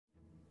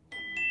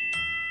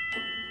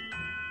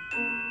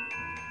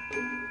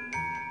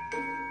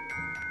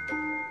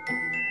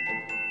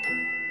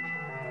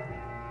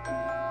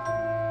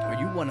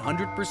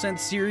100%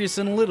 serious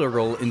and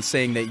literal in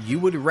saying that you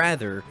would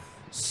rather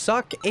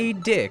suck a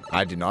dick.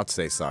 I did not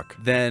say suck.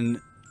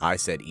 Then I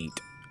said eat.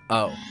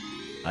 Oh.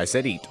 I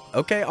said eat.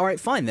 Okay, all right,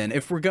 fine then.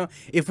 If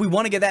we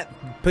want to get that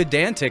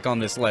pedantic on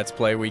this Let's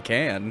Play, we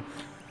can.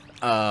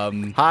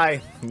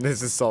 Hi,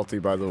 this is Salty,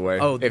 by the way.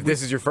 Oh, if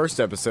this is your first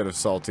episode of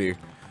Salty,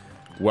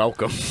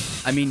 welcome.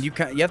 I mean, you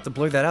have to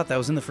blur that out. That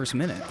was in the first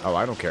minute. Oh,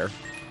 I don't care.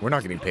 We're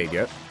not getting paid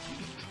yet.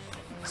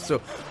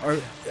 So,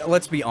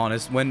 let's be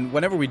honest.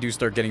 Whenever we do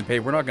start getting paid,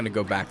 we're not going to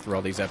go back through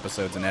all these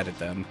episodes and edit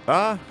them.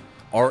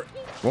 Or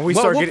when we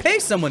start getting, pay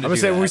someone to do that.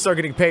 I'm gonna say when we start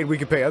getting paid, we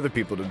can pay other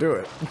people to do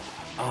it.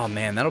 Oh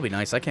man, that'll be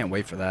nice. I can't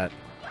wait for that.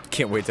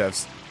 Can't wait to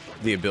have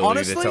the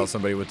ability to tell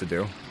somebody what to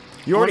do.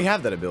 You already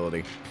have that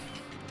ability.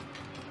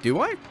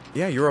 Do I?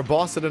 Yeah, you're a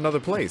boss at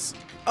another place.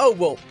 Oh,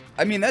 well,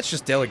 I mean, that's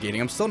just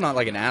delegating. I'm still not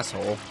like an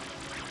asshole.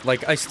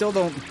 Like, I still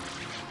don't...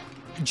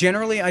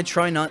 Generally, I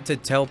try not to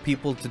tell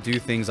people to do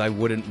things I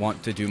wouldn't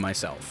want to do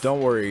myself.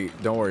 Don't worry,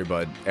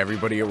 bud.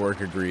 Everybody at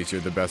work agrees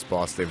you're the best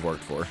boss they've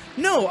worked for.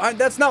 No,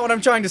 that's not what I'm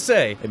trying to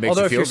say. It makes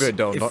you feel good,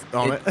 don't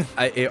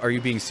it? Are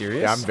you being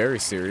serious? Yeah, I'm very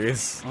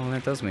serious. Oh,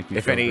 that does make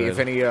me feel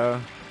good.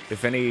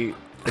 If any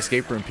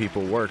escape room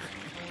people work,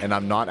 and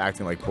I'm not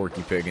acting like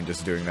Porky Pig and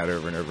just doing that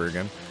over and over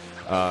again,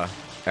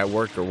 at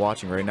work or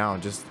watching right now,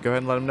 just go ahead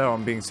and let them know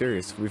I'm being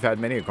serious. We've had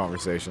many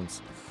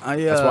conversations.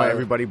 That's why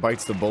everybody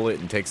bites the bullet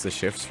and takes the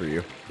shifts for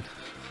you.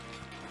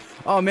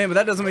 Oh man, but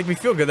that doesn't make me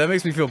feel good. That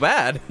makes me feel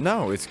bad.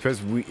 No, it's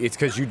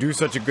because you do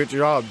such a good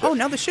job. Oh,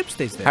 now the ship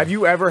stays there. Have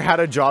you ever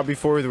had a job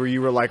before where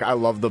you were like, I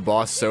love the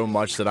boss so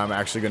much that I'm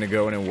actually going to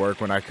go in and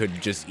work when I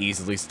could just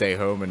easily stay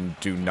home and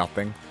do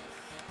nothing?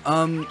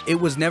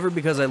 It was never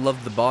because I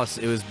loved the boss.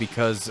 It was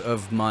because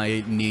of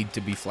my need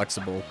to be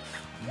flexible.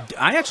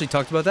 I actually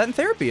talked about that in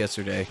therapy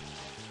yesterday.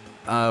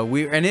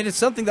 And it is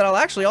something that I'll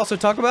actually also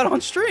talk about on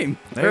stream.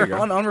 There you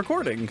go. On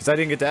recording. Because I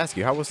didn't get to ask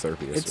you, how was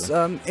therapy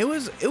yesterday?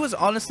 It was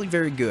honestly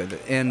very good.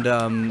 And,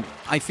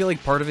 I feel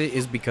like part of it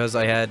is because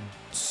I had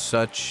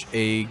such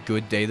a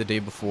good day the day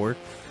before.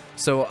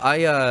 So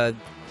a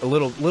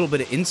little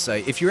bit of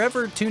insight. If you're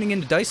ever tuning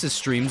into Dice's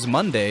streams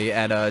Monday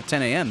at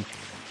 10 a.m.,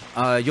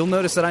 you'll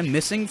notice that I'm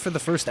missing for the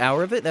first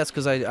hour of it. That's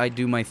because I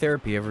do my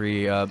therapy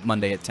every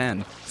Monday at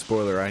 10.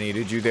 Spoiler, I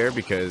needed you there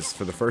because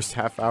for the first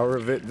half hour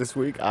of it this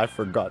week, I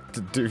forgot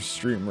to do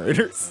Stream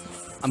Raiders.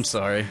 I'm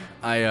sorry.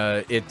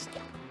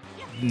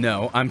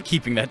 No, I'm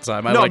keeping that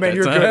time. No, man,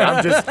 you're good.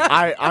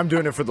 I'm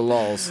doing it for the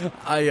lulz.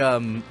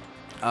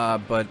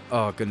 But,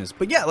 oh goodness.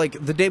 But yeah,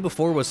 like, the day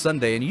before was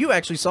Sunday, and you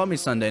actually saw me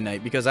Sunday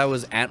night because I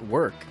was at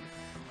work.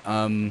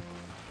 Oh,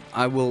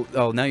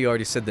 now you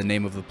already said the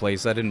name of the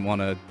place. I didn't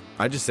want to...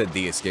 I just said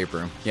the escape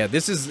room. Yeah,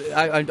 this is...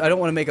 I don't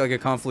want to make, like, a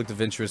conflict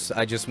of interest.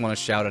 I just want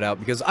to shout it out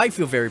because I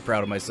feel very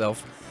proud of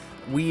myself.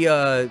 We,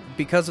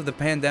 because of the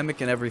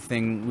pandemic and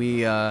everything,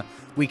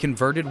 we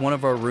converted one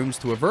of our rooms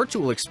to a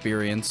virtual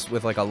experience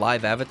with, like, a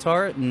live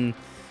avatar, and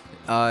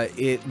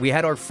we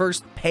had our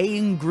first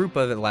paying group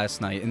of it last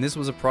night, and this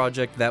was a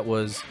project that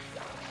was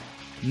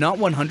not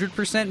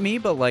 100% me,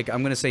 but, like,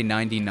 I'm going to say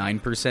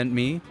 99%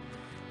 me.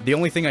 The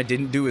only thing I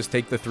didn't do is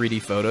take the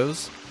 3D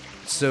photos.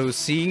 So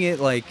seeing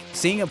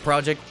a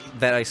project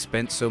that I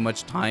spent so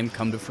much time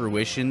come to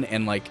fruition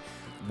and, like,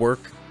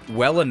 work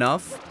well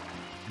enough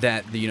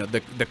that, you know,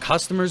 the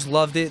customers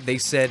loved it. They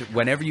said,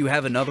 whenever you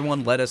have another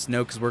one, let us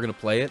know because we're going to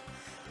play it.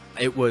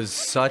 It was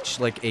such,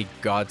 like, it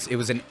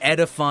was an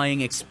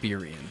edifying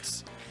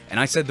experience. And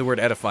I said the word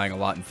edifying a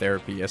lot in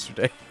therapy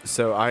yesterday.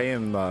 So I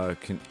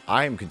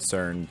am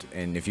concerned,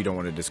 and if you don't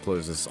want to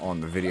disclose this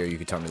on the video, you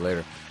can tell me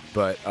later,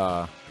 but,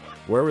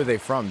 where were they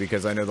from?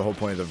 Because I know the whole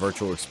point of the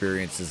virtual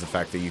experience is the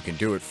fact that you can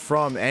do it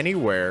from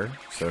anywhere.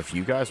 So if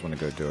you guys want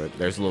to go do it,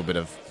 there's a little bit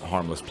of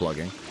harmless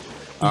plugging.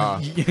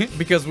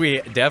 Because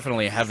we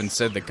definitely haven't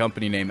said the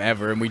company name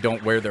ever, and we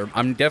don't wear their...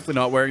 I'm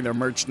definitely not wearing their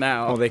merch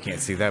now. Well, they can't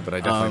see that, but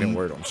I definitely didn't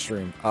wear it on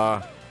stream.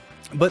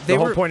 But the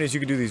whole point is you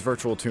can do these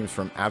virtual tombs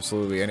from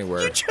absolutely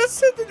anywhere. You just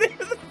said the name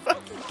of the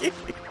fucking game.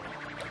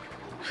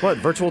 What?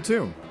 Virtual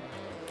tomb?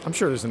 I'm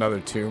sure there's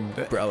another tomb.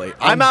 Probably.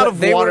 I'm out of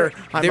water.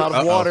 I'm out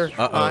of water.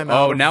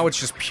 Oh, now it's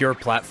just pure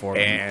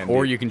platforming.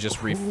 Or you can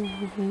just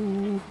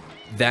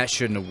That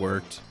shouldn't have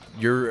worked.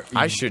 You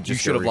should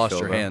have lost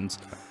your hands.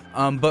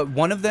 But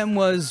one of them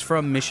was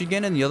from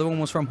Michigan and the other one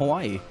was from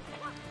Hawaii.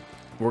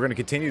 We're going to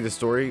continue the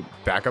story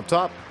back up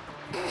top.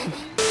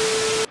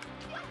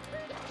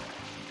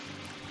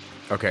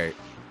 Okay.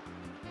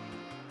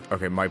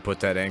 Okay, might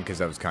put that in because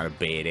that was kind of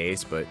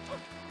badass, but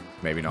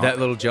maybe not. That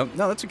little jump.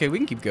 No, that's okay. We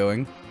can keep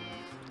going.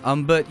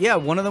 But yeah,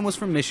 one of them was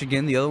from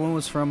Michigan, the other one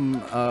was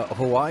from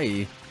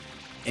Hawaii,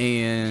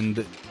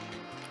 and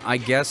I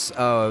guess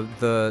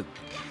the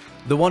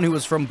one who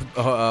was from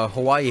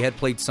Hawaii had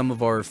played some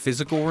of our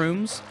physical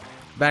rooms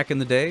back in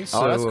the day.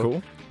 So oh, that's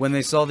cool. When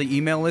they saw the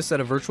email list that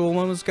a virtual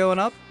one was going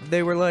up,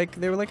 they were like,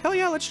 hell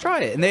yeah, let's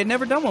try it, and they had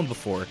never done one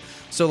before.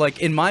 So like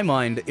in my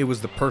mind, it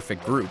was the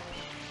perfect group.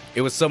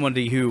 It was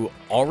somebody who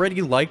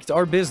already liked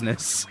our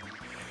business.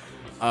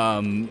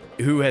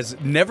 Who has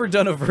never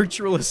done a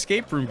virtual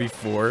escape room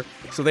before,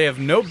 so they have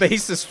no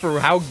basis for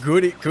how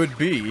good it could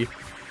be,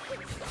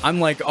 I'm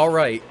like, all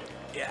right,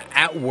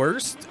 at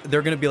worst,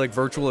 they're going to be like,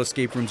 virtual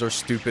escape rooms are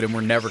stupid and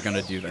we're never going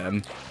to do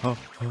them. Oh,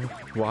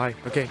 why?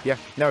 Okay, yeah.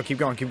 No, keep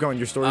going, keep going.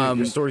 Your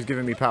story's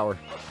giving me power.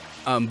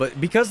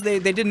 But because they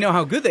didn't know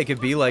how good they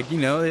could be, like, you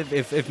know,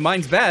 if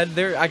mine's bad,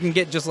 I can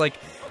get just, like,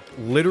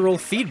 literal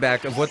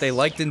feedback of what they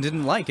liked and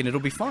didn't like, and it'll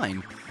be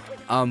fine.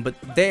 But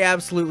they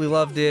absolutely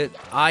loved it.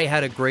 I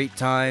had a great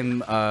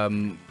time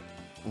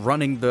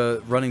running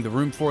the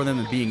room for them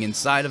and being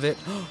inside of it.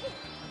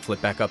 Flip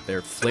back up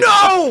there. Flip.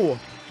 No!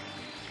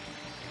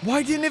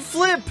 Why didn't it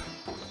flip?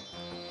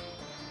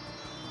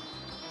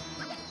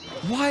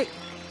 Why?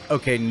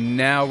 Okay,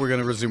 now we're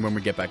gonna resume when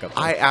we get back up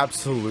there. I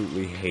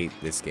absolutely hate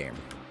this game.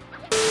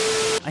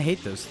 I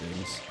hate those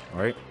things. All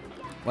right.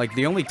 Like,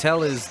 the only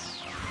tell is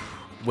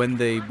when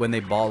they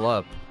ball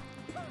up.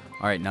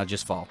 All right, now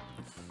just fall.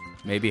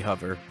 Maybe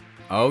hover.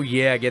 Oh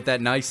yeah, get that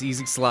nice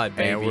easy slide,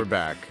 baby. And we're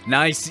back.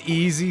 Nice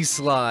easy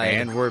slide.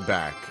 And we're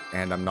back.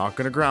 And I'm not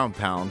gonna ground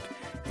pound.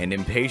 And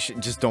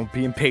impatient, just don't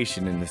be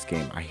impatient in this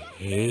game. I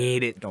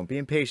hate it. Don't be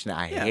impatient.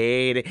 I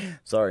hate it.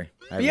 Sorry.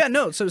 Yeah,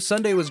 no, so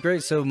Sunday was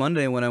great. So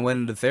Monday when I went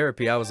into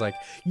therapy, I was like,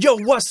 yo,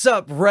 what's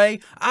up, Ray?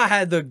 I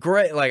had the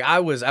great, like,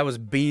 I was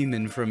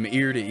beaming from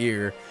ear to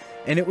ear.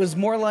 And it was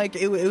more like,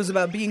 it was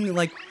about being,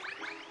 like,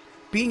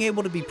 being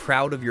able to be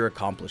proud of your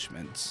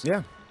accomplishments.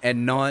 Yeah.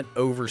 And not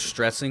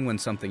over-stressing when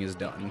something is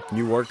done.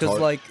 You worked hard. Because,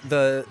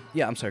 like,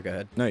 yeah, I'm sorry, go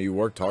ahead. No, you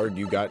worked hard.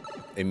 You got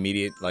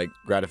immediate, like,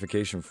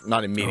 gratification.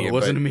 Not immediate, it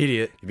wasn't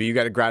immediate. But you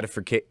got a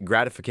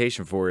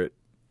gratification for it.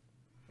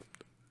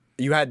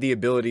 You had the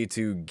ability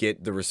to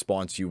get the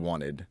response you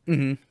wanted.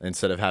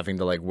 Instead of having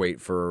to, like, wait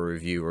for a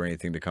review or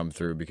anything to come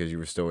through because you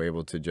were still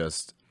able to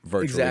just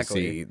virtually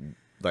see,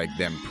 like,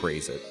 them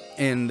praise it.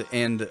 And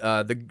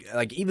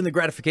like, even the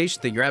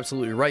gratification thing, you're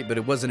absolutely right, but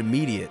it wasn't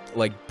immediate.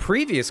 Like,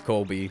 previous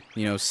Colby,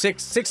 you know,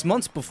 six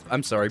months before,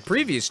 I'm sorry,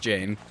 previous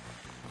Jayne,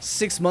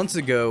 6 months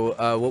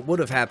ago, what would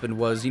have happened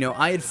was, you know,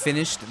 I had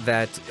finished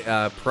that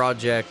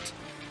project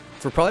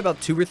for probably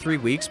about 2 or 3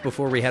 weeks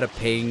before we had a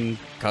paying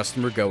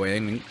customer go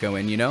in,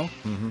 you know?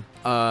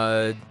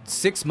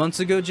 6 months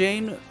ago,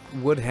 Jayne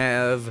would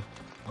have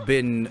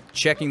been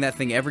checking that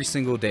thing every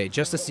single day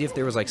just to see if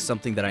there was, like,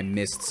 something that I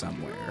missed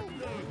somewhere.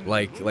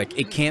 Like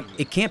it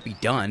can't be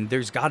done.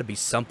 There's got to be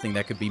something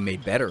that could be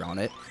made better on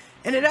it,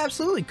 and it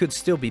absolutely could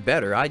still be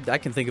better. I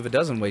can think of a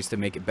dozen ways to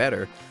make it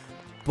better,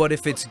 but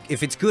if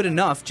it's good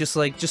enough, just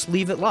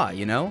leave it lie,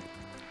 you know?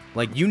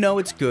 Like, you know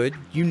it's good,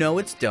 you know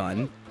it's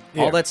done.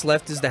 Yeah. All that's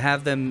left is to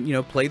have them, you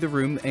know, play the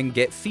room and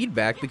get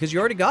feedback, because you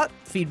already got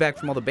feedback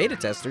from all the beta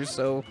testers.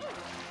 So,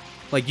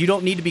 like, you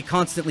don't need to be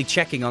constantly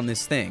checking on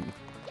this thing.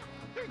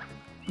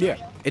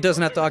 Yeah. It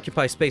doesn't have to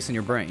occupy space in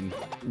your brain.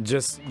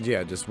 Just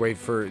wait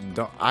for,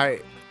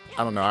 I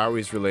don't know, I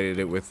always related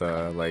it with,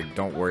 like,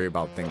 don't worry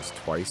about things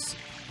twice.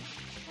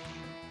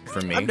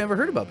 For me. I've never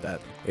heard about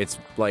that. It's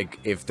like,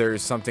 if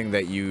there's something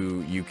that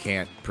you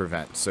can't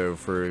prevent. So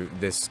for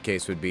this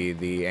case would be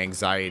the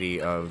anxiety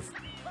of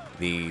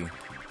the,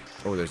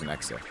 oh, there's an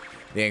X there.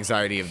 The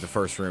anxiety of the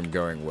first room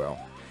going well.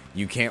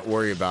 You can't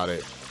worry about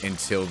it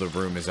until the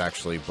room is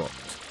actually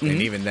booked. And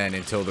even then,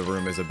 until the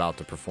room is about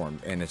to perform.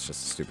 And it's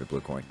just a stupid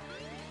blue coin.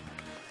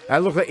 I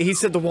look like, he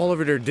said the wall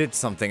over there did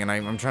something, and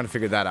I'm trying to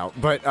figure that out.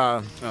 But,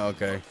 oh,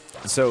 okay.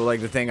 So, like,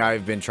 the thing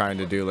I've been trying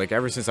to do, like,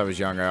 ever since I was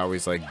young, I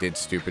always, like, did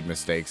stupid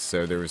mistakes.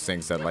 So there was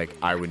things that, like,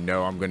 I would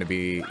know I'm going to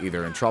be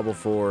either in trouble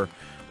for,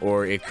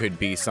 or it could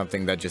be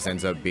something that just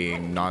ends up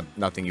being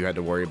nothing you had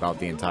to worry about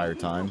the entire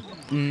time.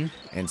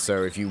 And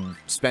so if you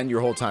spend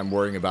your whole time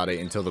worrying about it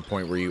until the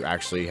point where you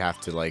actually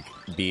have to, like,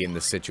 be in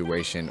the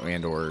situation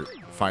and or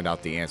find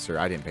out the answer.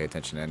 I didn't pay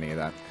attention to any of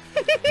that.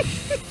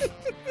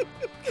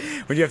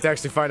 When you have to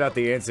actually find out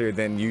the answer,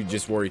 then you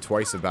just worry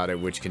twice about it,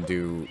 which can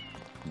do,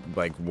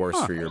 like,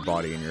 worse for your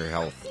body and your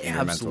health and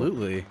your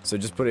absolutely. mental. So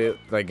just put it,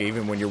 like,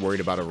 even when you're worried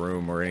about a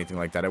room or anything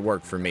like that, it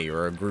worked for me,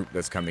 or a group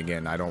that's coming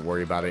in. I don't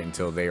worry about it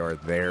until they are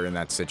there in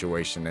that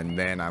situation, and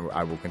then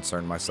I will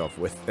concern myself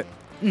with it.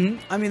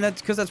 I mean,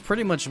 that's because that's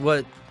pretty much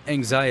what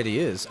anxiety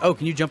is. Oh,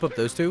 can you jump up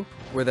those two?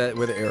 Where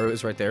the arrow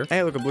is right there?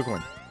 Hey, look, a blue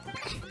coin.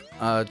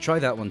 Try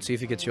that one. See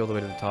if it gets you all the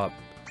way to the top.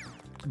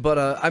 But,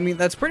 I mean,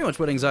 that's pretty much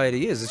what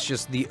anxiety is. It's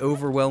just the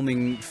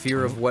overwhelming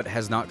fear of what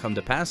has not come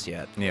to pass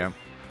yet. Yeah.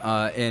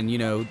 And, you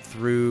know,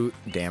 through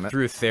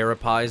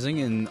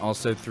therapizing and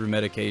also through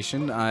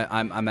medication,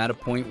 I'm at a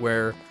point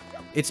where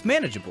it's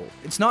manageable.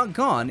 It's not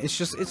gone.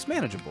 It's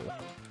manageable.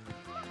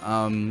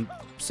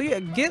 So yeah,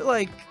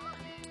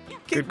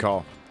 good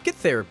call. Get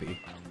therapy.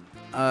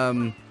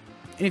 And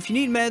if you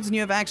need meds and you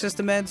have access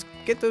to meds,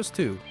 get those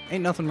too.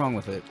 Ain't nothing wrong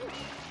with it.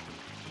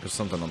 There's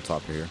something on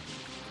top of here.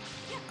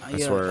 I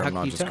yeah, swear I'm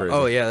not just crazy.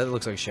 Oh yeah, that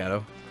looks like a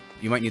shadow.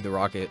 You might need the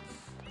rocket.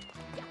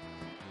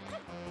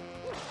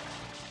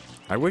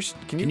 I wish.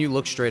 Can you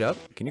look straight up?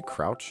 Can you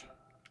crouch?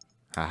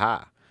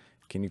 Haha.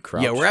 Can you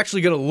crouch? Yeah, we're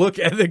actually gonna look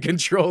at the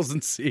controls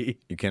and see.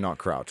 You cannot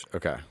crouch.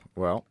 Okay.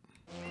 Well,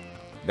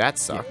 that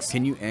sucks. Yeah,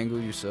 can you angle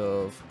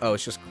yourself? Oh,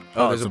 it's just.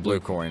 Oh, there's a blue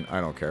coin.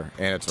 I don't care.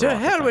 And it's a to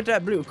hell with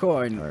that blue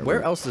coin. Right,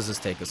 where else does this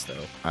take us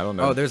though? I don't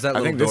know. Oh, there's that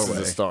little doorway. I think this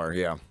is a star.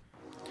 Yeah.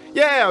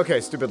 Yeah,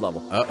 okay, stupid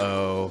level.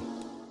 Uh-oh.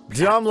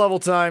 Dumb level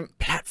time.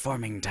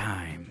 Platforming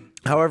time.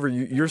 However,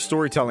 your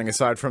storytelling,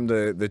 aside from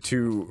the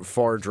 2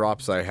 far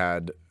drops I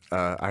had,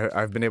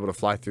 I've been able to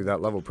fly through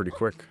that level pretty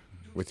quick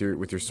with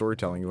your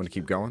storytelling. You want to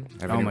keep going?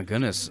 Oh my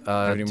goodness.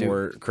 Have any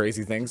more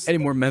crazy things? Any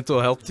more mental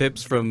health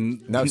tips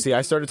from... No, see,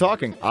 I started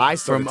talking.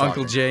 From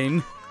Uncle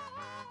Jayne.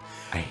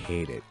 I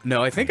hate it.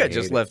 No, I think I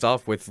just left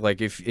off with,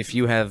 like, if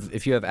you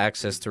have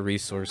access to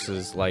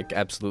resources, like,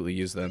 absolutely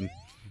use them.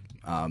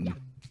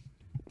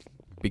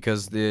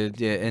 Because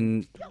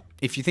and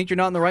if you think you're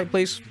not in the right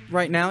place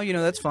right now, you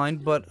know, that's fine,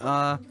 but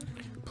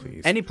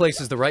please, any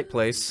place is the right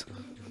place.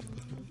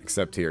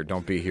 Except here.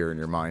 Don't be here in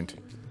your mind.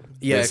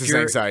 Yeah, this is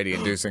anxiety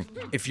inducing.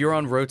 If you're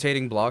on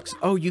rotating blocks,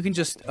 you can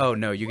just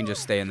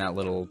stay in that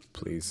little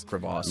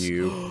crevasse.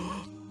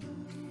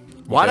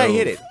 Why'd I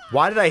hit it?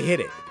 Why did I hit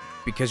it?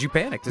 Because you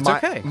panicked. It's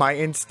okay. My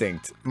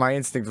instinct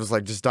was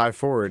like, just dive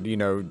forward, you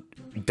know,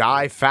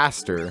 die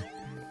faster,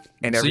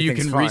 and so you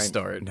can fine.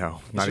 Restart.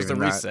 No, it's not just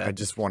even a reset. That. I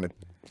just wanted,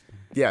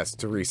 yes,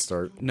 to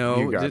restart.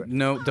 No,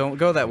 no, don't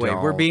go that way.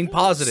 We're being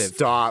positive.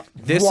 Stop.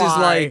 This is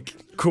like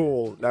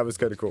cool. That was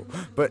kind of cool.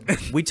 But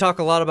we talk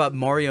a lot about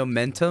Mario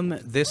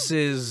Mentum. This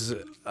is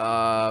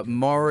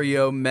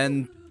Mario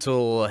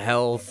Mental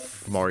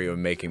Health. Mario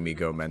making me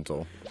go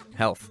mental.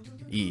 Health.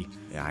 E.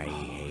 I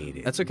hate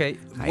it. That's okay.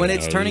 When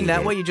it's turning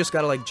that way, you just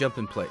gotta like jump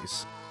in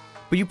place.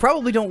 But you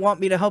probably don't want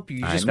me to help you.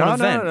 You just want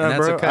to vent, and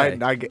that's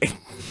okay.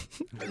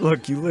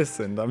 Look, you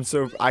listened.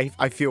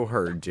 I feel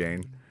heard,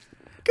 Jayne.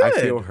 Good. I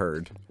feel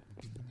heard.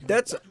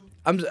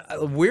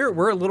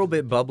 We're a little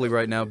bit bubbly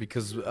right now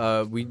because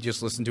we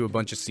just listened to a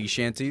bunch of sea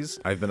shanties.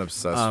 I've been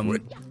obsessed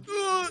with.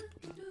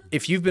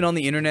 If you've been on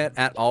the internet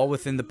at all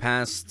within the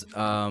past,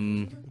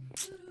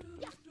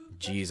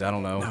 geez, I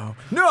don't know.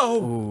 No.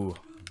 Ooh.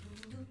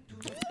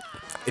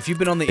 If you've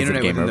been on the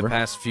internet within the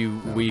past few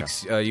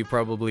weeks, you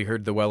probably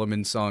heard the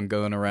Wellerman song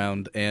going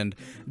around, and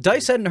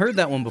Dice hadn't heard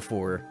that one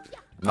before.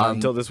 Not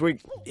until this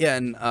week. Yeah,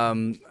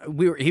 and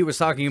he was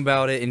talking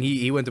about it, and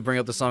he went to bring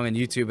up the song on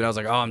YouTube, and I was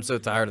like, oh, I'm so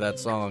tired of that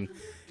song.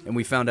 And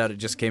we found out it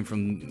just came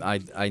from,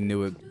 I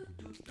knew it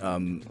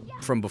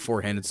from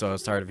beforehand, and so I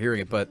was tired of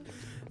hearing it, but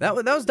that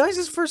was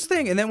Dice's first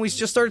thing, and then we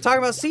just started talking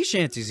about sea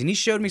shanties, and he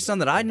showed me some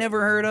that I'd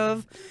never heard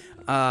of.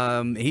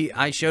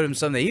 I showed him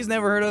something that he's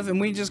never heard of,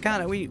 and we just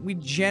kind of, we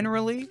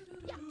generally,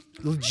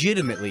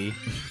 legitimately,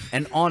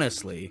 and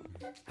honestly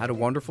had a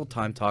wonderful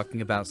time talking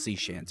about sea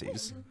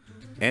shanties.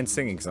 And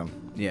singing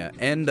some. Yeah,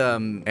 and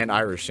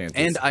Irish shanties.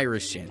 And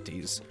Irish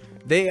shanties.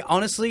 They,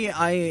 honestly,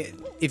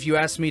 if you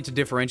asked me to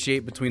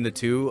differentiate between the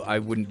two, I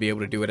wouldn't be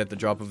able to do it at the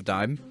drop of a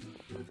dime.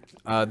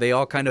 They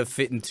all kind of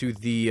fit into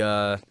the,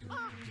 I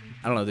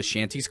don't know, the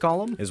shanties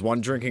column. Is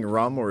one drinking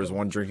rum or is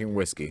one drinking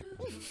whiskey?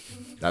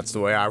 That's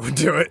the way I would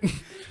do it.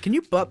 Can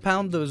you butt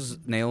pound those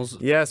nails?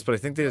 Yes, but I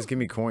think they just give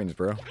me coins,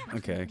 bro.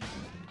 Okay.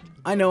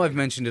 I know I've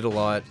mentioned it a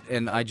lot,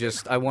 and I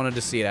wanted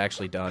to see it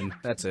actually done.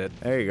 That's it.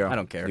 There you go. I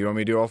don't care. You want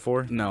me to do all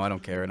 4? No, I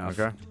don't care enough.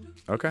 Okay.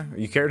 Okay.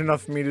 You cared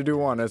enough for me to do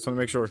one. I just want to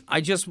make sure.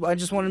 I just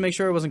wanted to make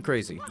sure I wasn't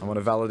crazy. I want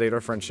to validate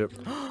our friendship.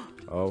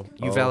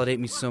 You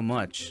validate me so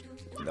much.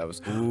 That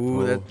was...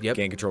 Ooh, yep.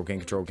 Gain control, gain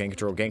control, gain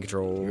control, gain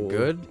control. You're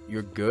good.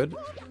 You're good.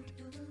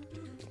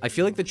 I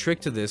feel like the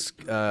trick to this,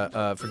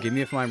 forgive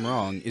me if I'm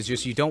wrong, is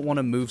just you don't want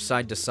to move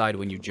side to side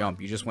when you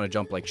jump. You just want to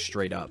jump, like,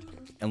 straight up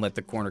and let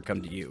the corner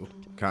come to you.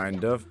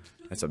 Kind of.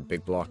 That's a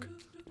big block.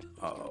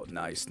 Oh,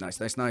 nice, nice,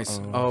 nice, nice.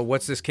 Oh,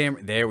 what's this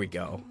camera? There we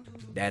go.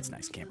 That's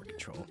nice camera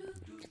control.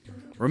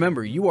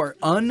 Remember, you are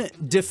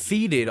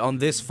undefeated on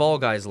this Fall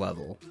Guys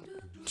level.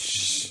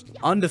 Shh.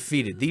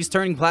 Undefeated. These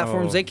turning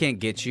platforms, they can't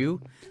get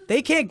you.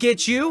 They can't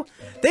get you.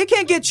 They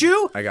can't get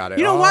you. I got it.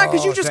 You know why?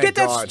 Because you just get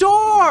that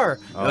star.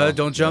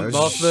 Don't jump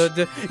off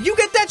the... You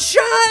get that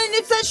shine.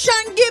 It's that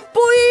shine get,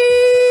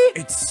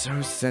 boy. It's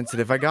so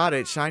sensitive. I got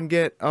it. Shine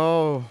get.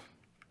 Oh.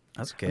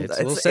 That's okay. It's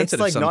a little sensitive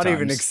like sometimes. Not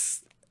even...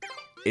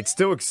 It's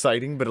still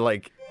exciting, but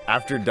like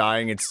after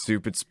dying in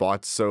stupid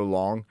spots so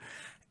long,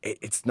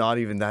 it's not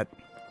even that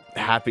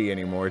happy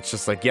anymore. It's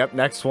just like, yep,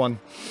 next one.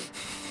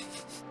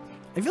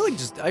 I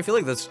feel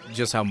like that's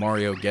just how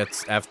Mario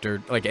gets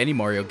after like any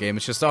Mario game.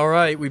 It's just all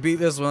right, we beat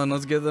this one,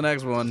 let's get to the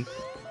next one.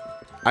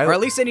 Or at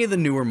least any of the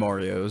newer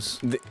Marios.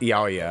 Yeah,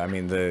 oh yeah. I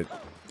mean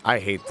I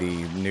hate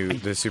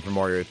the Super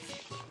Mario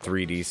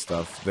 3D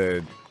stuff.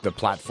 The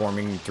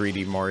platforming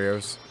 3D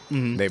Marios.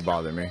 Mm-hmm. They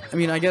bother me. I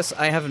mean, I guess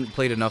I haven't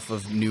played enough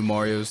of new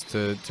Marios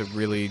to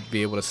really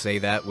be able to say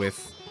that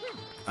with,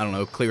 I don't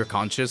know, clear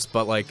conscience,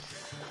 but like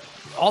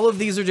all of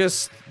these are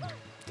just,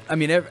 I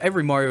mean,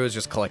 every Mario is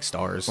just collect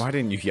stars. Why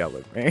didn't you yell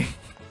at me?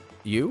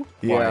 You?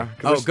 Yeah.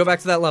 Oh, go back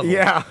to that level.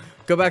 Yeah.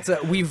 Go back to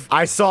that.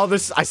 I saw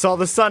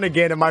the sun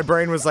again, and my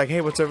brain was like, "Hey,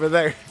 what's over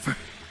there?"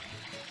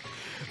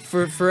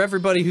 For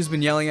everybody who's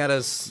been yelling at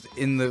us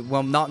in the,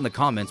 well, not in the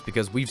comments,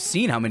 because we've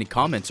seen how many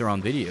comments are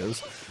on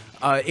videos,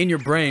 in your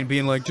brain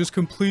being like, just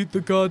complete the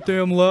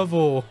goddamn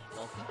level.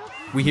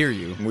 We hear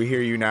you. We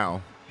hear you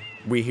now.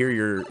 We hear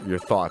your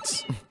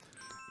thoughts.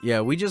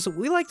 Yeah, we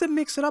like to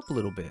mix it up a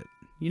little bit.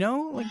 You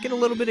know, like get a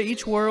little bit of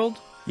each world.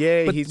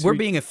 Yeah, But we're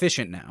being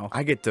efficient now.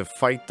 I get to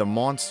fight the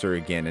monster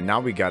again, and now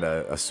we got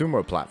a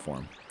sumo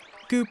platform.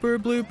 Gooper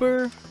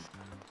blooper.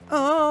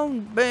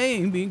 Oh,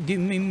 baby, give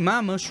me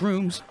my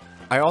mushrooms.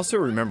 I also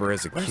remember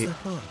as a Where's kid. the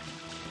hook?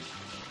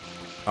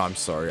 Oh, I'm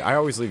sorry. I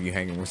always leave you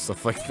hanging with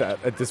stuff like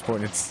that. At this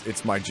point,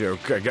 it's my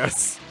joke, I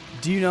guess.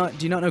 Do you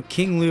not know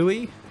King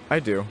Louie? I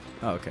do,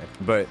 Oh, okay.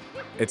 but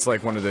it's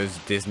like one of those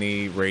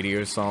Disney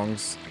radio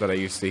songs that I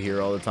used to hear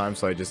all the time,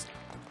 so I just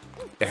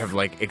have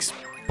like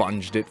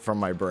expunged it from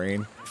my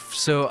brain.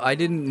 So I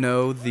didn't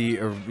know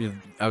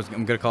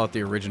I'm gonna call it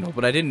the original,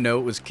 but I didn't know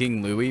it was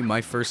King Louie.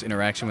 My first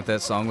interaction with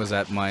that song was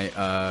at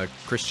my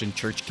Christian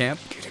church camp,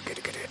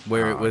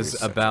 where it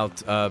was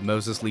about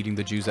Moses leading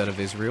the Jews out of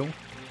Israel.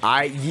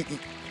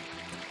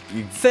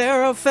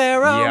 Pharaoh,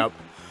 Pharaoh. Yep.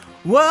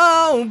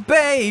 Whoa,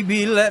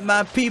 baby, let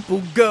my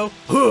people go.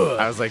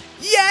 I was like,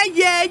 Yeah.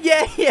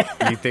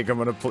 you think I'm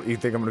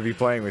gonna be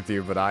playing with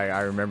you, but I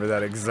remember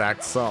that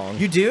exact song.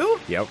 You do?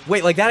 Yep.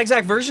 Wait, like that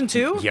exact version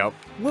too? Yep.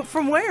 What,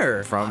 from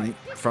where?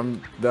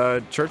 From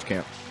the church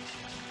camp.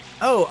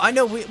 Oh, I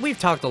know. We've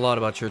talked a lot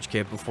about church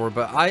camp before,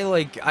 but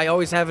I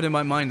always have it in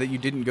my mind that you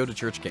didn't go to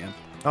church camp.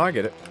 Oh, I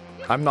get it.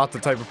 I'm not the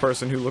type of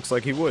person who looks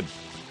like he would,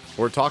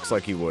 or talks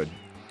like he would,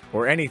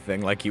 or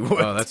anything like he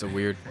would. Oh, that's a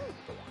weird.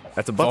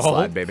 That's a butt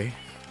slide, baby.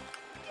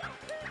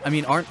 I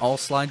mean, aren't all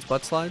slides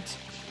butt slides?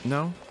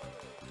 No,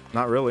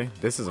 not really.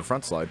 This is a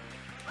front slide.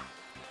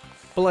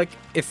 But like,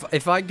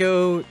 if I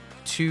go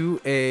to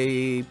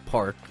a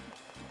park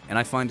and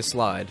I find a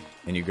slide,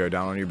 And you go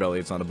down on your belly,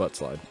 it's not a butt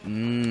slide.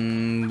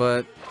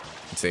 but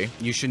See?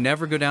 you should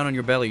never go down on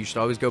your belly. You should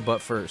always go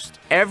butt first.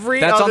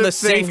 That's on the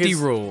safety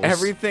rules.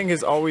 Everything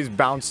has always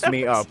bounced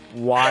me up.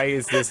 Why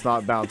is this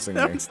not bouncing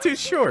me? That's too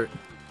short.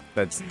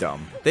 That's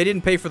dumb. They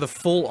didn't pay for the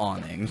full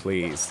awning.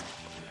 Please.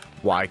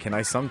 Why can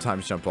I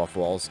sometimes jump off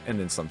walls and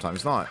then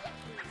sometimes not?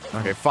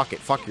 Okay, fuck it.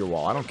 Fuck your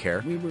wall. I don't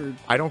care.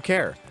 I don't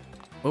care.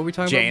 What were we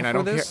talking Jayne,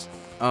 about before I don't this?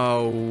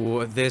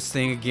 Oh, this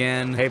thing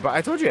again. Hey, but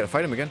I told you I had to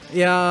fight him again.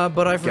 Yeah,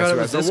 but I forgot Guess it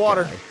who was has this the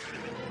water? guy.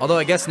 Although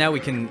I guess now we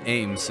can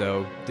aim,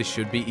 so this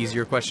should be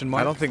easier question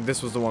mark. I don't think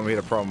this was the one we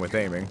had a problem with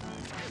aiming.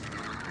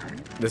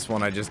 This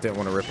one I just didn't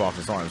want to rip off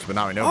his arms, but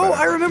now I know Oh,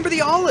 better. I remember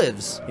the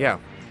olives. Yeah.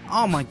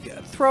 Oh my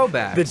god,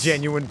 throwbacks. The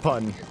genuine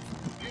pun.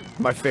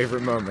 My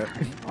favorite moment.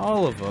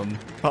 All of them.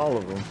 All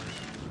of them.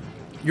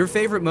 Your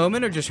favorite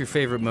moment or just your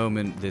favorite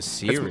moment this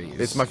series?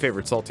 It's my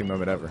favorite salty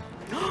moment ever.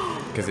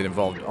 Because it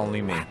involved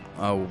only me.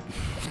 Oh.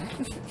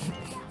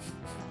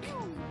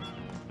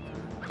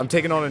 I'm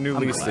taking on a new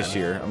lease this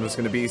year. I'm just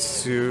going to be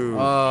super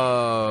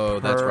Oh,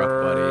 that's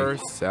rough,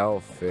 buddy.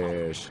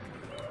 selfish.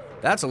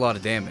 That's a lot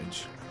of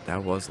damage.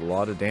 That was a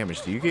lot of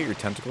damage. Do you get your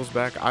tentacles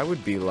back? I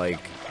would be like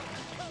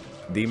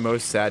the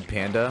most sad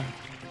panda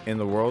in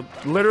the world.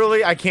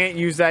 Literally, I can't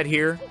use that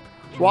here.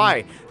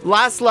 Why?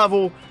 Last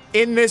level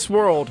in this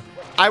world,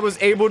 I was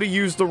able to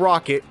use the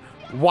rocket.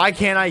 Why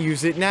can't I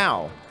use it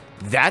now?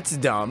 That's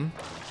dumb.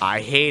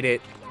 I hate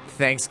it.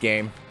 Thanks,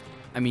 game.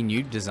 I mean,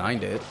 you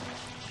designed it.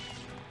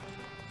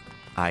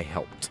 I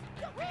helped.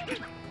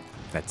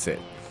 That's it.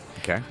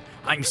 Okay?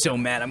 I'm so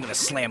mad I'm gonna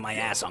slam my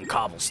ass on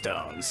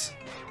cobblestones.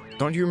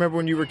 Don't you remember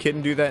when you were a kid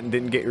and do that and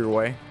didn't get your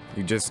way?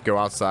 You just go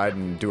outside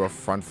and do a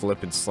front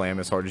flip and slam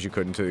as hard as you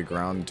could into the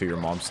ground until your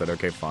mom said,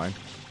 okay, fine.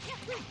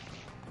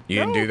 You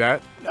didn't do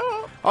that? No.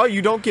 Oh,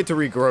 you don't get to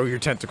regrow your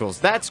tentacles.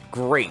 That's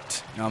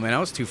great. Oh man, I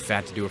was too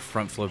fat to do a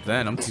front flip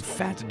then. I'm too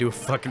fat to do a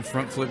fucking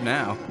front flip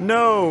now.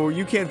 No,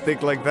 you can't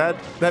think like that.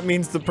 That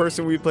means the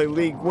person we play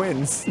League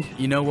wins.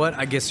 You know what?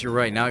 I guess you're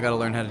right. Now I gotta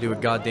learn how to do a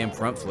goddamn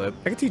front flip.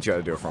 I can teach you how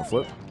to do a front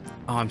flip.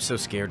 Oh, I'm so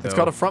scared though. It's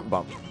called a front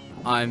bump.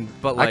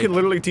 But like, I can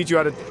literally teach you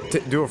how to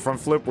do a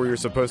front flip where you're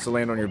supposed to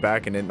land on your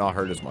back and it not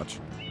hurt as much.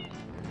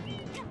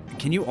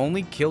 can you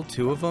only kill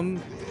 2 of them?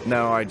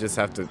 No, I just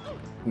have to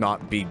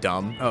not be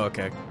dumb. Oh,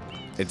 okay.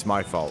 It's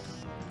my fault.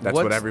 That's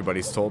what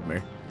everybody's told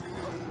me.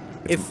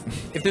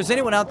 If there's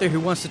anyone out there who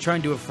wants to try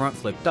and do a front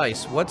flip,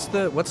 Dice, what's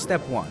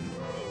step 1?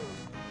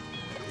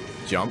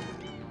 Jump.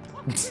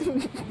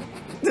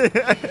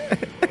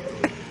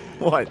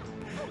 What?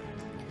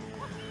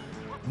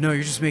 No,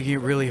 you're just making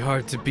it really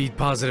hard to be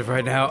positive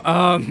right now.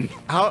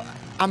 How?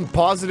 I'm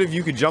positive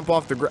you could jump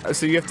off the ground,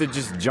 so you have to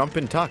just jump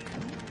and tuck.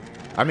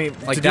 I mean,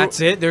 like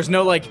that's it? There's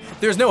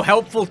no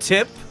helpful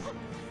tip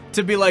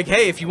to be like,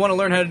 hey, if you want to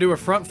learn how to do a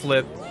front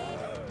flip.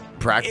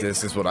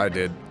 Practice is what I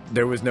did.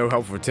 There was no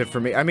helpful tip for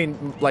me. I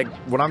mean, like,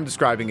 what I'm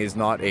describing is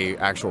not a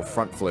actual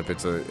front flip.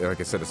 It's a, like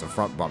I said, it's a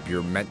front bump.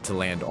 You're meant to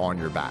land on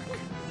your back.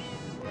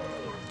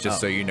 Just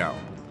so you know.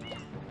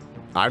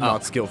 I'm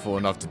not skillful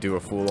enough to do a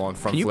full-on front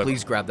flip. Can you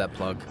please grab that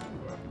plug?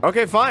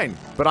 Okay, fine.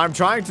 But I'm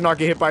trying to not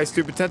get hit by a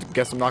stupid tentacle.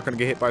 Guess I'm not going to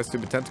get hit by a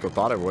stupid tentacle.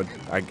 Thought I would.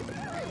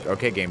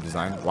 Okay, game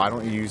design. Why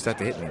don't you use that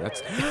to hit me?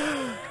 That's...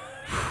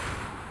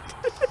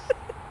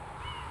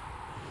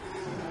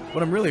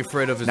 What I'm really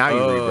afraid of is... Now you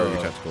regrow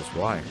your tentacles.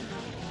 Why?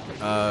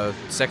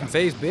 Second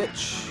phase,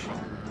 bitch.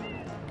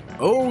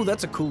 Oh,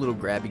 that's a cool little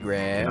grabby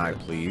grab. Can I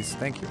please?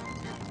 Thank you.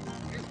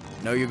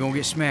 No, you're gonna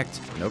get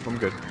smacked. Nope, I'm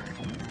good.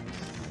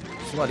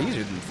 It's a lot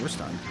easier than the first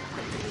time.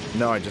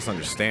 No, I just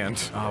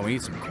understand. Oh, we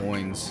need some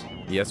coins.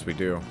 Yes, we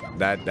do.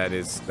 That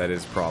is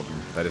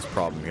problem. That is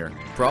problem here.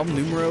 Problem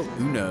numero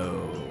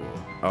uno.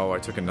 Oh, I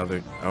took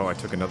another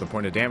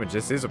point of damage.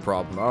 This is a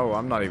problem. Oh,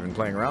 I'm not even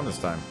playing around this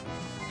time.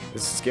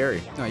 This is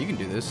scary. No, you can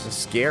do this. This is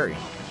scary.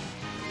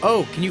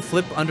 Oh, can you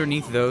flip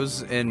underneath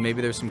those and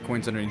maybe there's some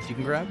coins underneath you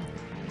can grab?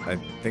 I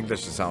think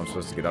that's just how I'm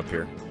supposed to get up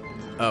here.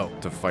 Oh.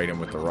 To fight him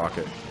with the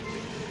rocket.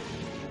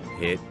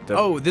 Hit the...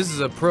 Oh, this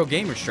is a pro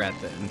gamer strat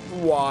then.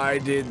 Why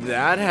did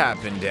that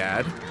happen,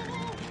 Dad?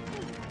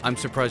 I'm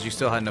surprised you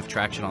still had enough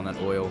traction on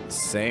that oil.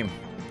 Same.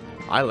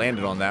 I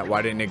landed on that.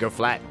 Why didn't it go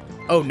flat?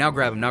 Oh, now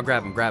grab him. Now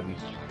grab him. Grab him.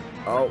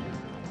 Oh.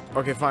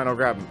 Okay, fine. I'll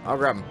grab him. I'll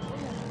grab him.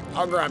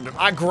 I'll grab him.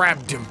 I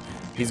grabbed him.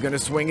 He's gonna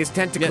swing his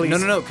tentacles. Yeah,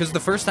 no, because the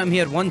first time he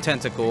had one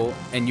tentacle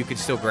and you could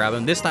still grab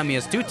him. This time he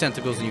has two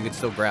tentacles and you could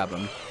still grab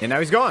him. And now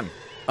he's gone.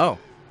 Oh.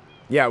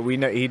 Yeah, we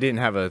know he didn't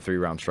have a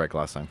 3-round strike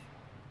last time.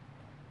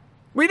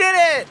 We did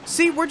it!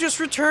 See, we're just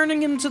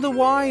returning him to the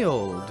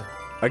wild.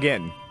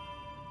 Again.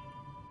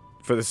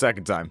 For the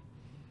second time.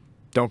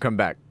 Don't come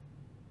back.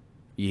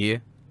 Yeah.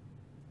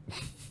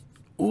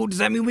 Ooh, does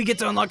that mean we get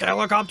to unlock a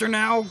helicopter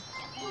now?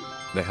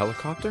 The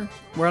helicopter?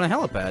 We're on a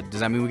helipad.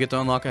 Does that mean we get to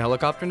unlock a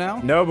helicopter now?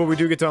 No, but we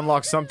do get to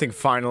unlock something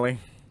finally.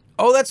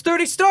 Oh, that's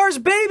 30 stars,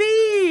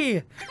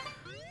 baby!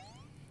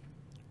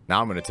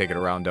 Now I'm gonna take it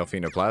around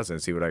Delfino Plaza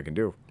and see what I can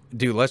do.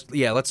 Dude,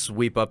 let's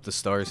sweep up the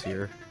stars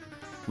here.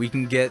 We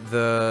can get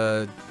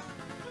the...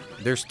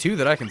 There's two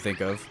that I can think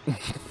of.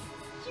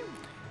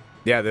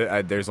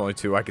 Yeah, there's only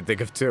two I can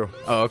think of too.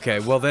 Oh, okay.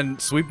 Well, then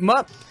sweep them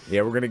up.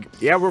 Yeah,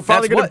 we're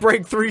finally gonna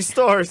break 3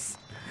 stars.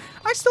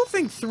 I still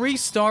think 3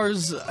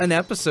 stars an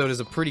episode is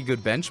a pretty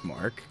good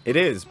benchmark. It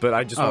is, but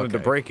I just wanted to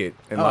break it.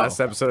 In the last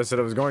episode, I said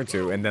I was going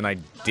to, and then I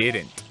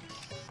didn't.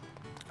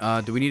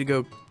 Do we need to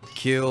go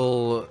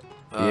kill...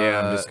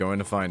 yeah, I'm just going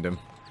to find him.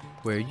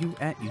 Where you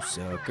at, you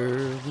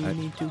sucker? We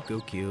need to go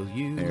kill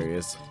you. There he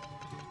is.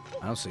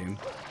 I don't see him.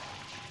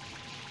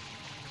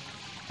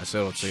 I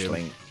still don't see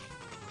him.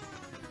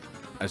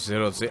 I still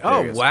don't see him.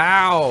 Oh,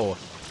 wow!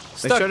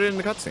 They showed it in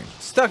the cutscene.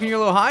 Stuck in your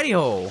little hidey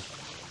hole.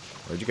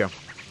 Where'd you go?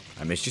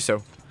 I missed you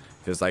so.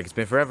 Feels like it's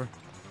been forever.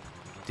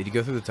 Did he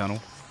go through the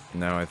tunnel?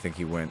 No, I think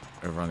he went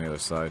over on the other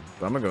side.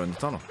 But I'm gonna go in the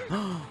tunnel.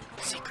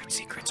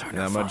 Secrets are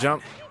And I'm gonna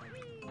jump.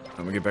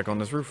 I'm gonna get back on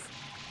this roof.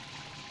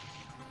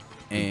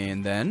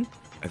 And then?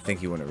 I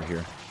think he went over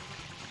here.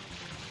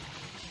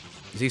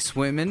 Is he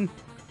swimming?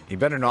 He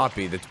better not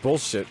be. That's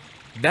bullshit.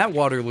 That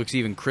water looks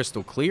even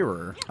crystal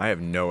clearer. I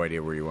have no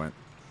idea where you went.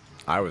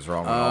 I was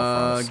wrong on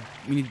all fronts.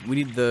 We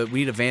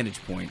need a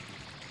vantage point.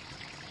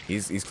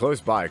 He's close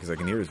by because I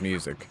can hear his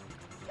music.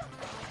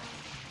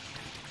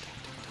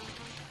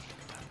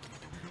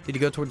 Did he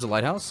go towards the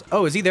lighthouse?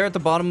 Oh, is he there at the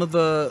bottom of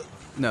the...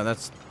 No,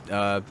 that's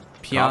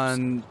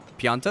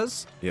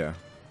Piantas? Yeah.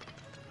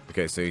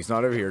 Okay, so he's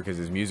not over here because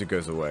his music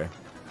goes away.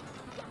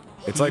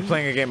 It's like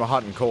playing a game of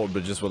Hot and Cold,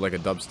 but just with like a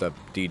dubstep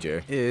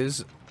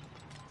DJ.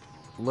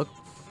 Look.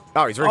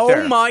 Oh, he's right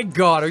there. Oh my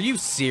god, are you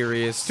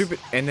serious? Stupid.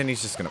 And then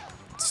he's just gonna...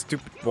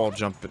 Stupid wall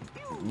jumping.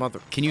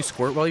 Mother... Can you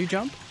squirt while you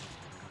jump?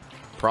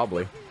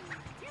 Probably.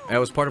 That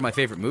was part of my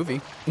favorite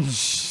movie.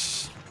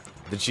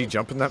 Did she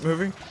jump in that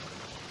movie?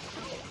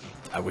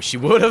 I wish she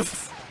would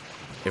have.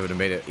 It would have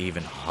made it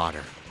even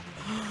hotter.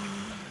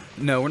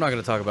 No, we're not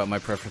going to talk about my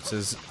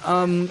preferences.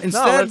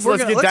 Instead,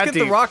 let's get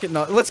the rocket.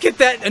 No, let's get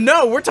that.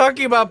 No, we're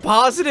talking about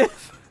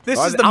positive. This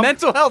is the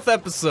mental health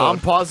episode. I'm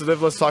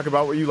positive. Let's talk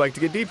about what you like to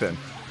get deep in.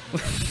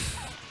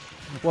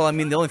 Well, I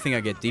mean, the only thing I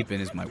get deep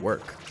in is my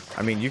work.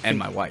 I mean, you can, and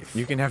my wife.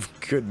 You can have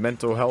good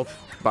mental health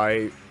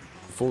by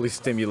fully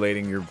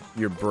stimulating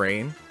your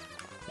brain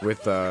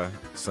with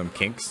some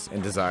kinks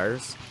and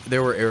desires.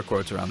 There were air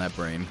quotes around that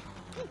brain.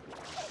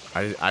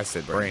 I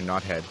said brain,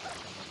 not head.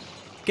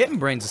 Getting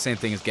brain's the same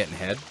thing as getting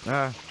head.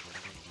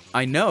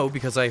 I know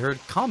because I heard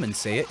Common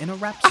say it in a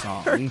rap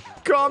song. I heard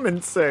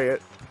Common say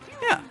it.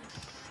 Yeah.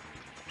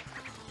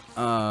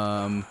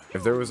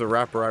 If there was a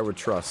rapper I would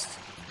trust.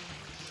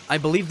 I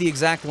believe the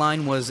exact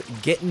line was,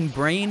 getting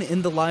brain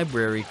in the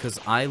library because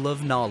I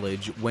love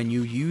knowledge when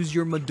you use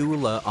your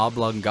medulla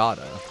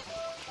oblongata.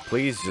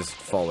 Please just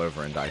fall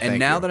over and die. And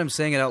now that I'm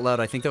saying it out loud,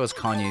 I think that was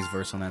Kanye's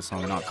verse on that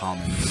song, not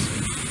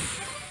Common's.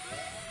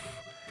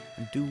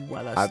 Do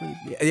while I sleep.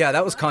 Yeah,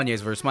 that was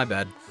Kanye's verse. My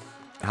bad.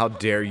 How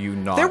dare you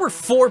not? There were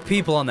 4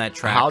 people on that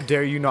track. How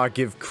dare you not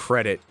give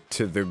credit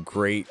to the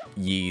great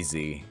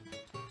Yeezy?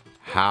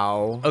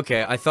 How?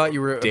 Okay, I thought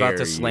you were about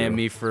to slam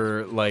me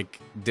for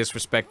like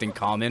disrespecting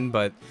Common,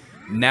 but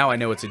now I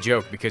know it's a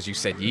joke because you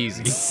said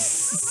Yeezy.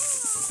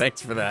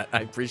 Thanks for that.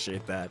 I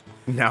appreciate that.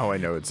 Now I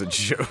know it's a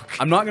joke.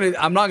 I'm not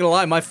gonna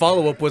lie. My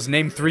follow-up was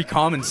name 3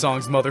 Common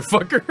songs,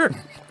 motherfucker.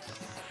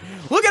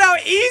 Look at how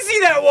easy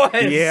that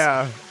was.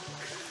 Yeah.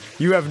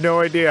 You have no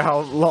idea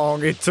how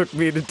long it took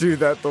me to do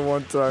that the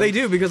one time. They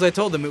do, because I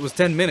told them it was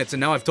 10 minutes, and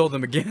now I've told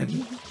them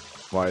again.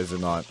 Why is it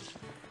not?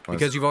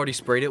 Because you've already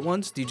sprayed it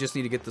once? Do you just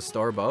need to get the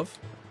star above?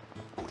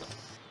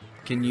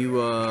 Can you,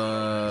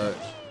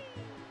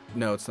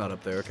 No, it's not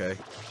up there. Okay.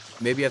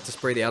 Maybe you have to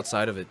spray the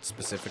outside of it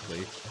specifically.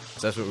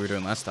 'Cause that's what we were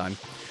doing last time.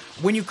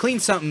 When you clean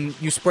something,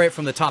 you spray it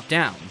from the top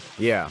down.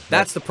 Yeah.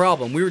 That's the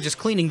problem. We were just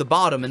cleaning the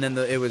bottom, and then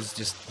it was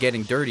just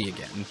getting dirty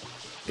again.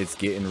 It's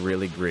getting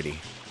really gritty.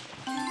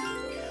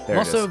 I'm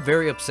also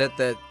very upset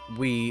that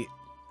we,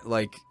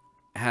 like,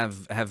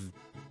 have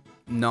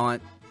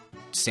not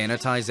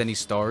sanitized any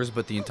stars,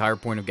 but the entire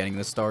point of getting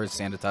the star is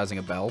sanitizing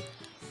a bell.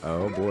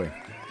 Oh, boy.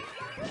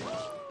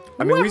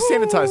 I mean, we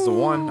sanitized the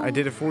one. I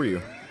did it for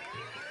you.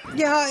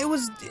 Yeah, it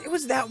was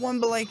that one,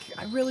 but, like,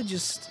 I really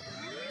just...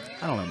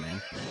 I don't know,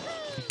 man.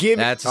 Give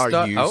me... That's a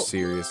star. Are you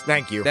serious?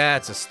 Thank you.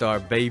 That's a star,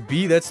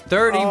 baby. That's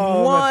 31.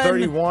 Oh,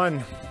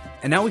 31.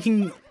 And now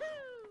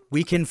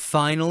we can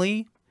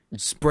finally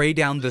spray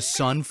down the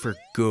sun for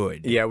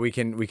good. Yeah, we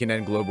can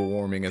end global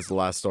warming as the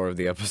last star of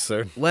the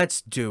episode.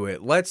 Let's do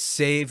it. Let's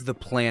save the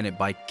planet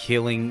by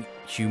killing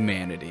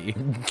humanity.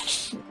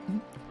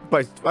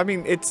 But I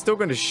mean, it's still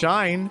going to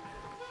shine.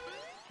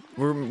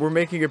 We're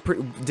making it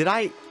pretty.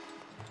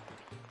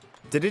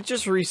 Did it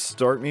just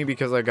restart me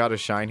because I got a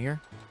shine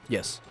here?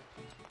 Yes.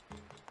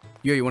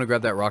 Yo, you want to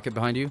grab that rocket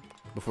behind you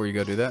before you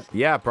go do that?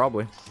 Yeah,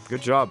 probably.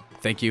 Good job.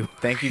 Thank you.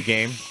 Thank you,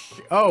 game.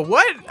 Oh,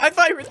 what? I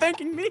thought you were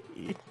thanking me.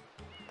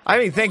 I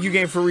mean, thank you,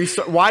 game, for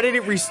restart. Why did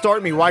it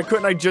restart me? Why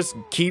couldn't I just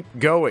keep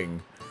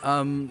going?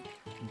 I'm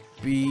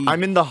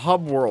in the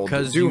hub world.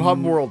 Do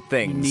hub world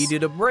things. You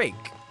needed a break.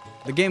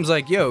 The game's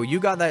like, yo, you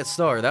got that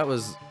star. That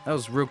was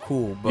real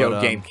cool. But, yo,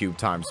 GameCube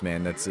times,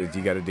 man. That's it.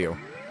 You got to deal.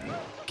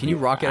 Can you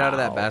rock it out of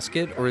that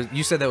basket? Or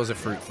you said that was a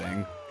fruit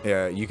thing.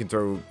 Yeah, you can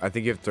throw... I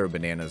think you have to throw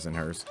bananas in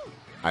hers.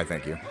 I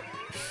thank you.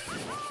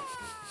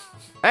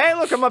 Hey,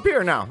 look, I'm up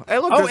here now. Hey,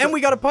 look. Oh, and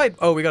we got a pipe.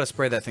 Oh, we got to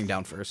spray that thing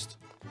down first.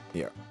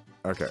 Yeah.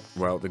 Okay.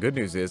 Well, the good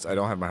news is I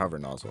don't have my hover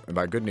nozzle. And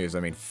by good news, I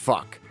mean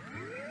fuck.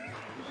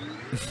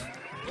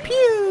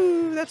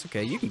 Pew! That's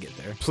okay. You can get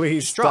there.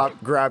 Please stop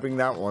grabbing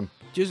that one.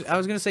 I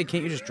was going to say,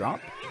 can't you just drop?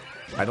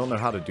 I don't know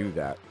how to do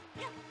that.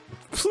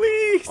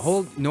 Please!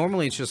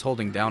 Normally, it's just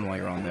holding down while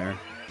you're on there.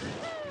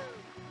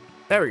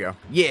 There we go.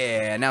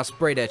 Yeah, now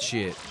spray that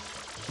shit.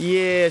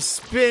 Yeah,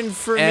 spin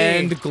for me.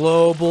 And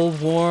global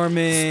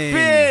warming.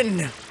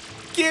 Spin!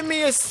 Give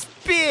me a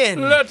spin!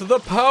 Let the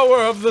power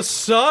of the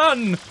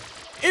sun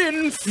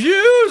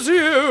infuse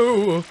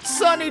you!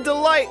 Sunny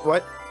delight!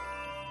 What?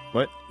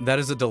 What? That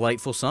is a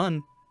delightful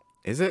sun.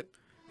 Is it?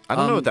 I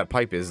don't know what that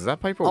pipe is. Is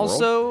that pipe a world?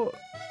 Also,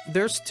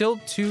 there's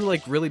still two,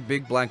 like, really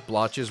big black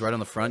blotches right on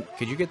the front.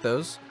 Could you get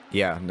those?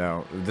 Yeah,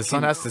 no. The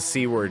sun has to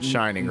see where it's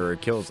shining or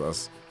it kills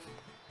us.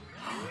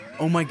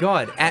 Oh my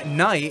god, at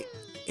night,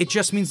 it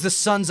just means the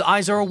sun's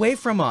eyes are away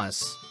from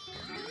us.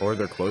 Or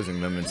they're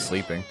closing them and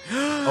sleeping.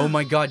 Oh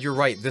my god, you're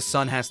right. The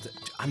sun has to...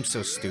 I'm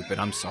so stupid.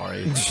 I'm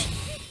sorry.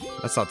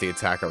 That's not the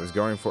attack I was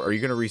going for. Are you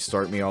going to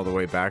restart me all the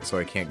way back so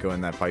I can't go in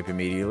that pipe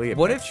immediately?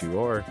 What if you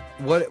are?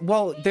 What?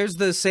 Well, there's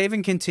the save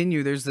and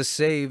continue. There's the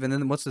save, and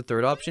then what's the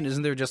third option?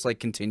 Isn't there just, like,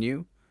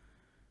 continue?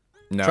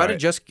 No. Try to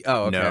just...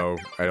 Oh, okay. No,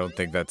 I don't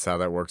think that's how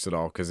that works at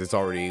all, because it's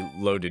already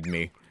loaded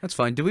me. That's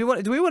fine. Do we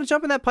want to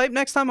jump in that pipe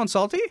next time on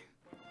Salty?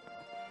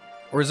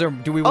 Or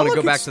do we want to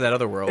go back to that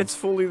other world? It's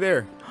fully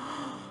there.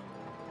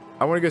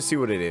 I want to go see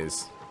what it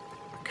is.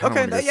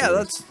 Okay, yeah,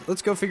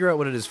 let's go figure out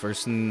what it is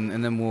first,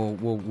 and then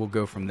we'll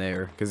go from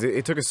there. Because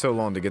it took us so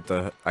long to get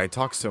the... I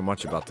talked so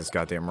much about this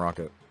goddamn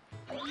rocket.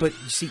 But,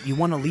 you see, you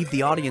want to leave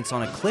the audience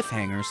on a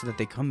cliffhanger so that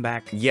they come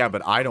back. Yeah,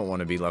 but I don't want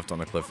to be left on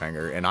a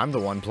cliffhanger, and I'm the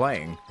one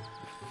playing.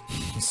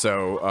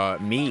 So,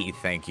 me,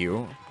 thank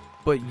you.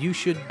 But you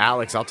should...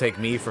 Alex, I'll take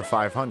me for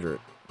 500.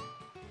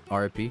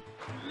 RIP.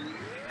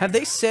 Have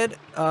they said,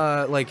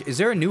 like, is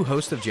there a new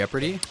host of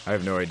Jeopardy? I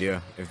have no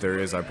idea. If there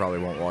is, I probably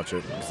won't watch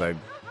it, because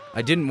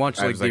I didn't watch,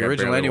 like, the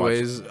original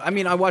anyways. I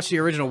mean, I watched the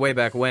original way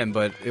back when,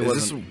 but it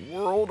wasn't... Is this a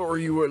world, or are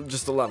you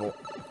just a level?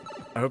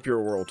 I hope you're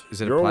a world. Is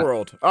it you're a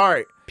world.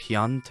 Alright.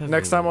 Pianta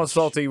Next time on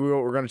Salty,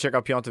 we're going to check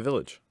out Pianta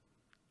Village.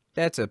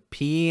 That's a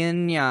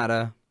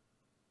piñata.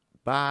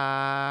 Bye.